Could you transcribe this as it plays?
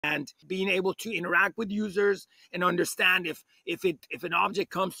and being able to interact with users and understand if an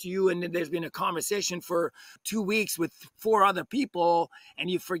object comes to you and then there's been a conversation for 2 weeks with 4 other people and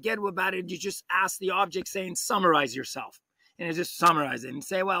you forget about it, you just ask the object saying, summarize yourself. And it just summarize it and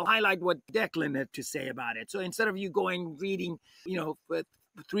say, well, highlight what Declan had to say about it. So instead of you going reading, with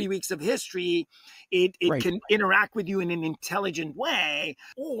 3 weeks of history, it Right. can interact with you in an intelligent way.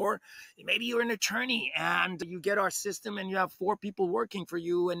 Or maybe you're an attorney and you get our system and you have 4 people working for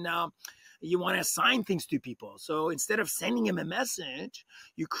you and you want to assign things to people. So instead of sending him a message,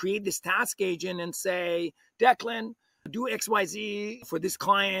 you create this task agent and say, Declan, do XYZ for this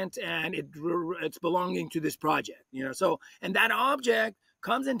client and it's belonging to this project, So, and that object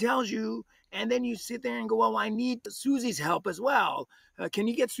comes and tells you, and then you sit there and go, well, I need Susie's help as well. Can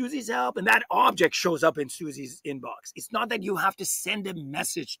you get Susie's help? And that object shows up in Susie's inbox. It's not that you have to send a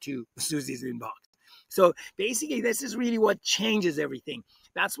message to Susie's inbox. So basically, this is really what changes everything.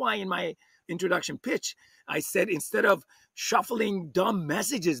 That's why in my introduction pitch, I said, instead of shuffling dumb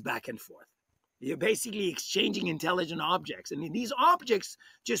messages back and forth, you're basically exchanging intelligent objects. And these objects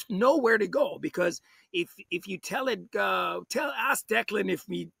just know where to go, because if you ask Declan if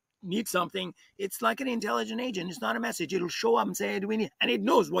we need something, it's like an intelligent agent. It's not a message. It'll show up and say, do we need, and it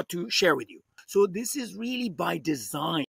knows what to share with you. So this is really by design.